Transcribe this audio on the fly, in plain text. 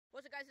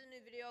guys, a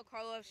new video,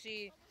 Carlo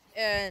FC,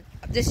 and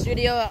this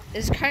video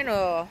is kind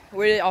of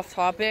really off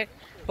topic,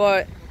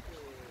 but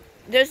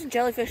there's a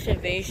jellyfish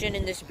invasion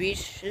in this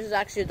beach. This is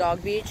actually a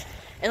dog beach,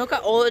 and look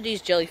at all of these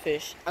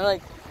jellyfish. And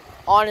like,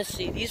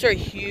 honestly, these are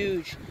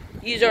huge.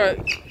 These are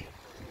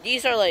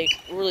like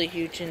really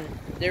huge, and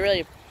they're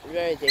really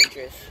very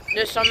dangerous.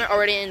 There's some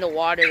already in the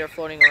water. They're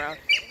floating around.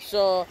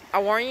 So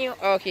I warn you.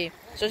 Okay,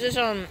 so this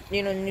is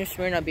New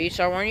Smyrna Beach.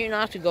 So I warn you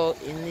not to go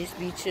in these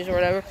beaches or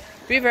whatever.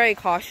 Be very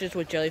cautious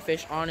with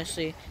jellyfish,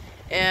 honestly.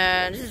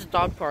 And this is a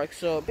dog park,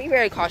 so be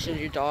very cautious with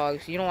your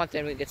dogs. You don't want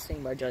them to get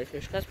stung by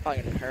jellyfish. That's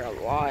probably gonna hurt a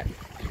lot.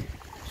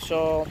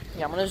 So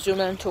yeah, I'm gonna zoom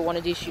into one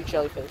of these huge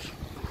jellyfish.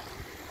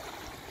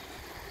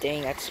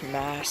 Dang, that's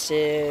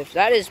massive.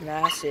 That is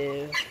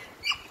massive.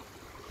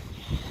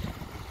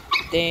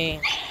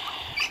 Dang.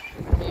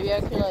 Maybe I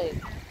could like,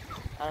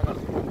 I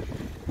don't know.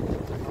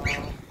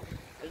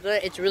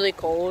 It's really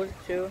cold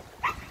too.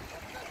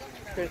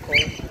 It's pretty cold.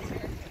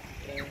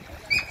 Dang.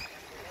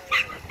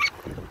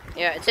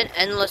 Yeah, it's an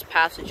endless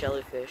path of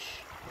jellyfish.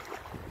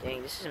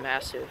 Dang, this is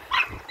massive.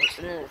 It's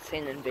an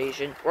insane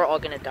invasion. We're all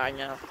gonna die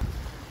now.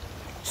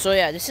 So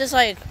yeah, this is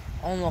like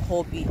on the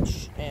whole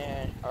beach.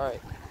 And alright,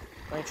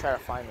 let me try to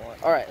find one.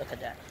 Alright, look at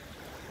that.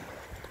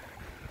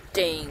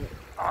 Dang,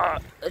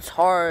 it's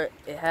hard.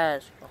 It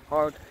has a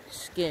hard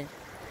skin,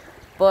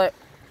 but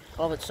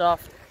all of it's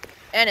soft,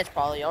 and it's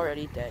probably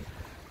already dead.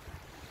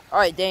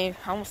 Alright, dang,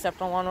 I almost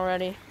stepped on one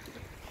already.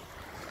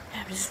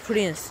 Yeah, this is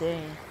pretty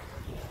insane.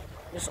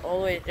 Just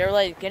always, they're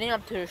like getting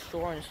up to the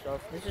shore and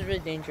stuff. This is really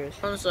dangerous.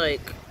 One's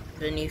like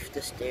beneath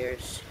the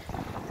stairs.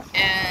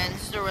 And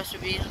this is the rest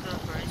of these.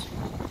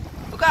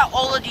 Look at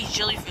all of these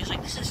jellyfish.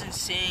 Like, this is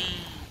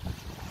insane.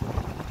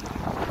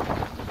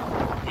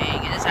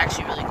 Dang, it is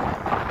actually really cool.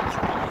 It's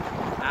really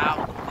cool.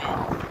 Ow, the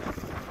wind.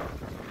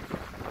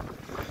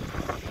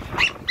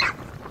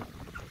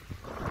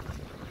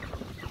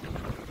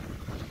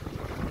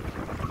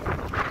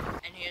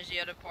 And here's the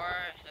other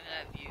part of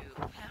that view.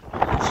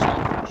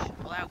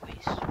 All that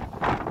waste.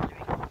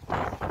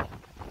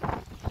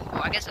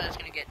 Well, I guess that's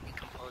gonna get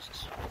decomposed and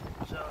stuff.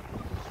 So,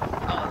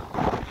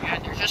 yeah,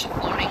 they're just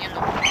floating in the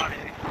water.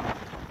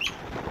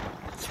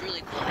 It's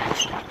really cool,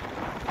 actually.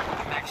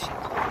 Actually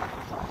cool.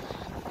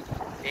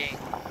 Dang.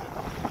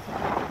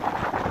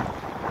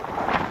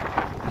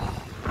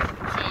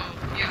 So,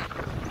 yeah.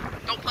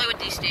 Don't play with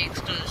these snakes,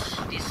 because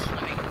these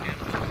swimming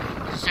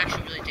animals. This is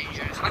actually really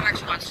dangerous. I've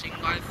actually got stung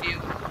by a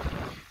few.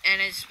 And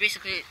it's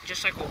basically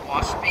just like a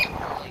wasp bait,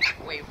 like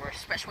way worse,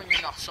 especially when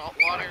you're in salt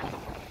water.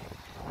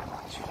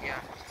 Yeah,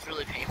 it's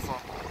really painful.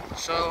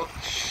 So,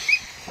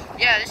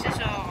 yeah, this is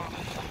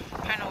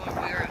kind of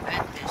a weird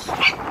event.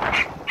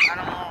 I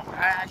don't know.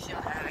 I actually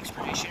don't have an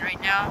explanation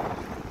right now.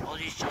 All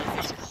these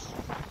jellyfish is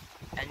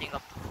ending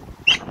up.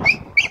 But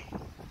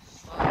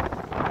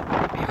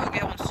maybe we'll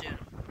get one soon.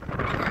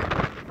 Okay.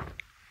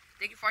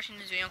 Thank you for watching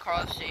this video on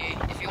Carlo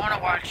FC. If you want to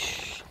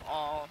watch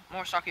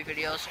more soccer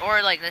videos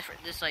or like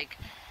this like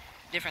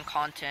different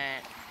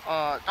content,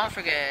 don't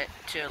forget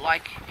to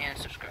like and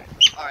subscribe.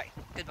 Alright,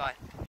 goodbye.